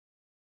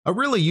A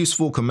really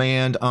useful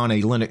command on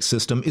a Linux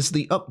system is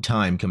the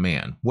uptime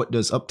command. What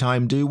does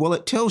uptime do? Well,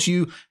 it tells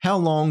you how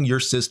long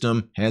your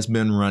system has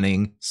been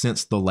running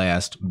since the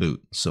last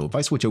boot. So if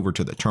I switch over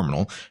to the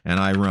terminal and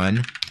I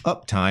run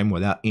uptime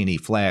without any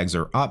flags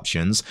or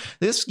options,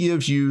 this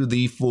gives you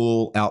the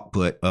full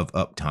output of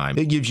uptime.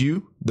 It gives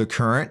you the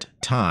current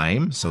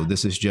time. So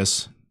this is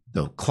just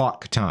the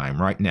clock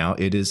time. Right now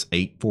it is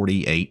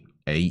 8:48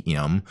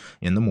 a.m.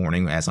 in the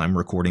morning as I'm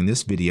recording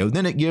this video.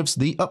 Then it gives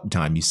the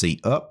uptime. You see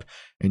up,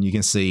 and you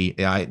can see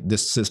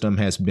this system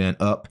has been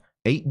up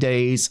 8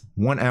 days,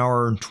 1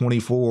 hour and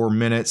 24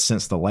 minutes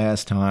since the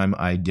last time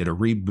I did a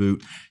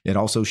reboot. It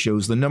also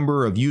shows the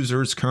number of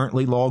users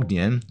currently logged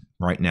in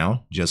right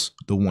now, just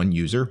the one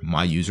user,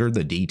 my user,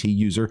 the DT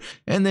user,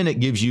 and then it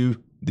gives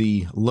you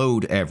the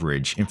load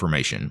average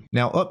information.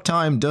 Now,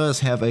 uptime does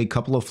have a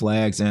couple of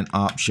flags and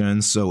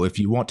options, so if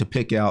you want to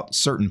pick out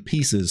certain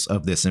pieces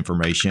of this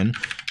information,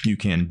 you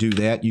can do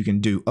that. You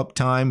can do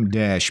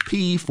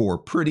uptime-p for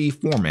pretty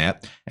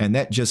format, and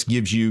that just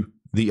gives you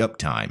the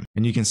uptime.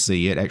 And you can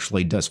see it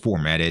actually does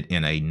format it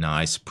in a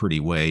nice, pretty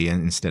way.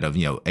 And instead of,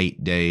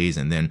 8 days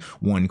and then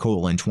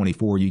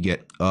 1:24, you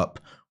get up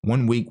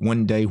 1 week,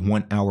 1 day,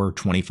 1 hour,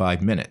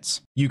 25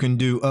 minutes. You can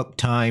do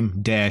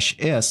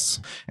uptime-s,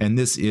 and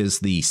this is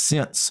the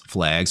since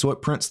flag. So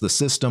it prints the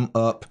system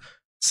up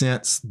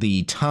since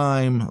the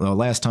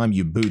last time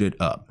you booted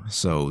up.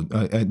 So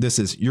this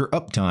is your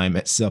uptime,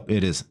 except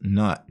it is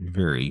not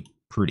very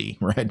pretty,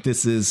 right?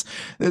 This is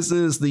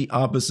the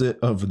opposite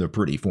of the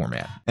pretty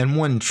format. And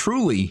one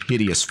truly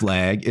hideous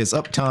flag is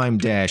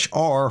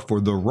uptime-r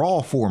for the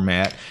raw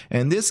format,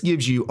 and this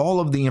gives you all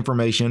of the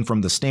information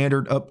from the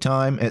standard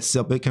uptime,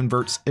 except it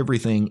converts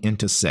everything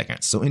into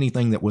seconds. So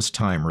anything that was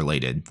time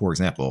related, for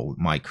example,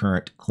 my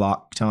current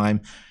clock time,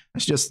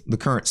 that's just the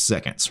current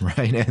seconds,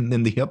 right? And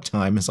then the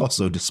uptime is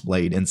also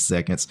displayed in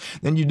seconds.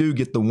 Then you do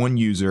get the one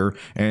user,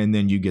 and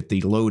then you get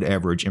the load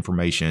average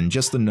information,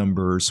 just the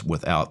numbers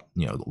without,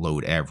 the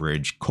load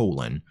average,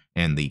 colon,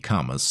 and the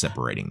commas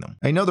separating them.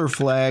 Another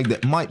flag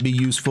that might be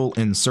useful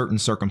in certain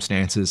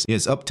circumstances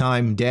is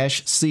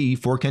uptime-c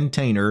for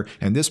container,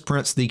 and this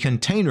prints the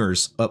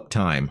container's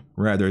uptime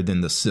rather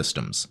than the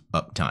system's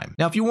uptime.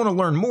 Now, if you want to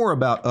learn more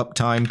about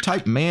uptime,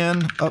 type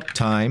man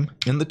uptime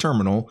in the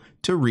terminal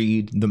to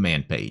read the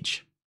man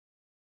page.